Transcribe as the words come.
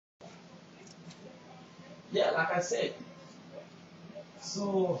Yeah, like I said.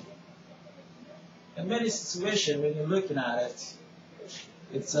 So in many situations, when you're looking at it,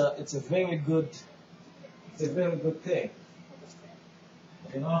 it's a very good thing,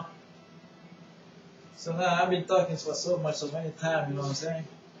 you know. So now I've been talking for so much, so many times, you know what I'm saying?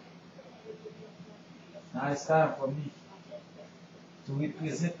 Now it's time for me to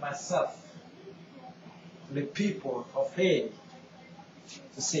represent myself to the people of Haiti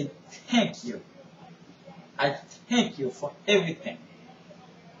to say thank you. I thank you for everything,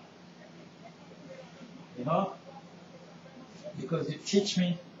 you know, because you teach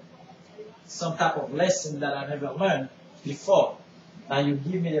me some type of lesson that I never learned before. Now you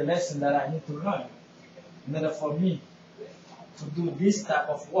give me the lesson that I need to learn in order for me to do this type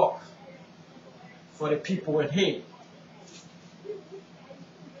of work for the people in Haiti,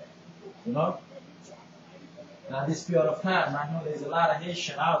 you know. Now this period of time, I know there's a lot of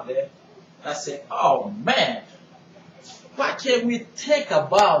Haitian out there that say, oh man, why can't we think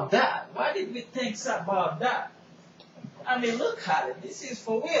about that? Why did we think about that? I mean, look at it. This is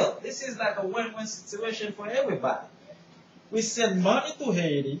for real. This is like a win-win situation for everybody. We send money to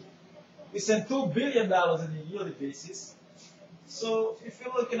Haiti. We send $2 billion on a yearly basis. So if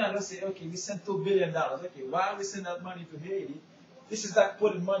you're looking at us, say, okay, we send $2 billion. Okay, why we send that money to Haiti? This is like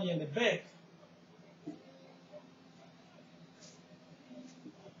putting money in the bank.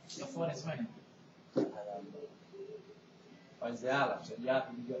 Your phone is ringing. Or it's the alarm. So you have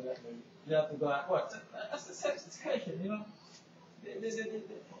to go at work. That's the same situation, you know. You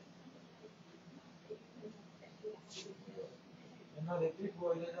know, the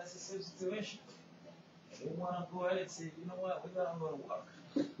people, that's the same situation. They want to go ahead and say, you know what, we're going to go to work.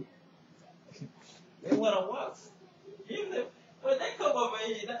 They want to work. Even if, when they come over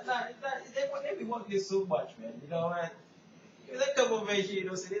here, they be working so much, man. You know, right? If they come over here, you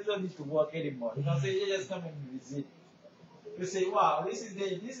know, say they don't need to work anymore. You know, say they just come and visit. You say, wow, this is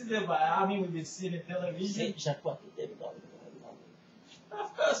the Miami we've been seeing in television.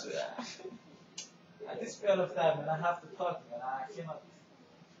 Of course, at this period of time, and I have to talk, man. I cannot,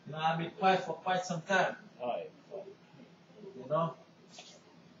 you know, I've been quiet for quite some time. You know,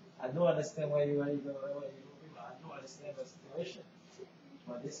 I do understand where you know, I do understand the situation,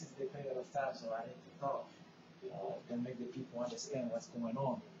 but this is the period of time, so I need to talk and make the people understand what's going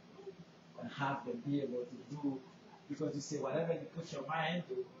on and have them be able to do, because you say whatever you put your mind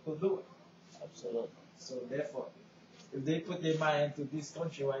into, you do it. Absolutely. So therefore, if they put their mind into this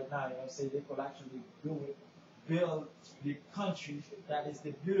country right now, you know, say they could actually do it, build the country that is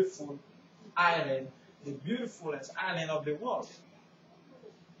the beautiful island, the beautifulest island of the world.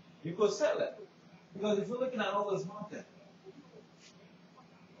 You could sell it. Because if you're looking at all those mountains,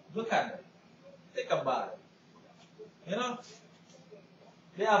 look at it. Think about it. You know?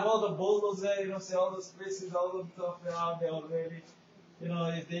 They have all the boulders there, you know, say all those places, all those stuff around there already. You know,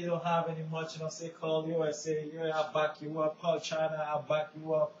 if they don't have any much, you know, say call USA, yeah, I'll back you up. Call China, I'll back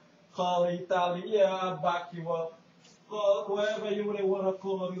you up. Call Italy, yeah, I'll back you up. Call whoever you really want to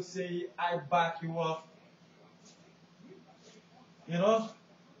call, you say, I back you up. You know?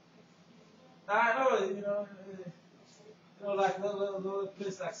 I know, you know, like little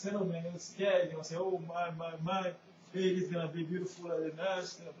place like Cinnamon, it was scary. You know, say, oh my baby's gonna be beautiful than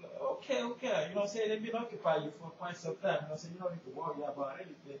us. Okay, you know what I'm saying? They've been occupying you for quite some time. You know what I'm saying? You don't need to worry about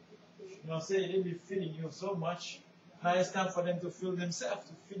anything. You know what I'm saying? They've been feeding you so much. Now it's time for them to feed themselves.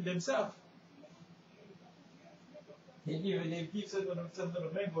 They give some of the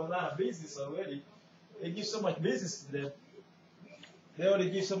men a lot of business already. They give so much business to them. They already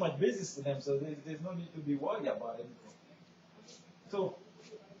give so much business to them, so there's no need to be worried about anything. So,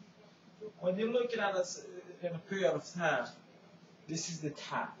 when you're looking at us in a period of time, this is the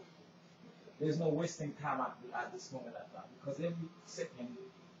time. There's no wasting time at this moment at time, because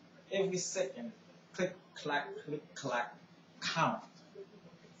every second, click, clack, count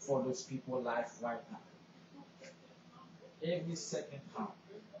for those people's life right now. Every second count.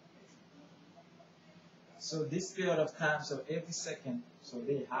 So this period of time, so every second, so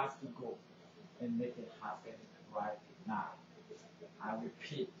they have to go and make it happen right now. I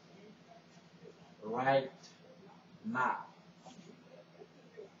repeat, right now.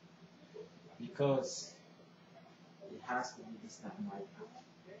 Because it has to be this time right now.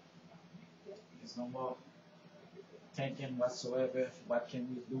 There's no more thinking whatsoever, what can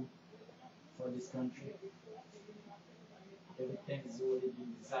we do for this country. Everything is already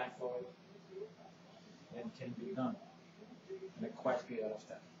been designed for it and can be done in a quiet period of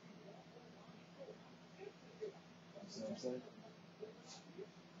time. You see what I'm saying?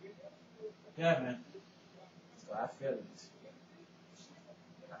 Yeah, man. So I feel it.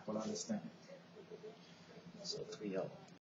 I can understand it. Yo.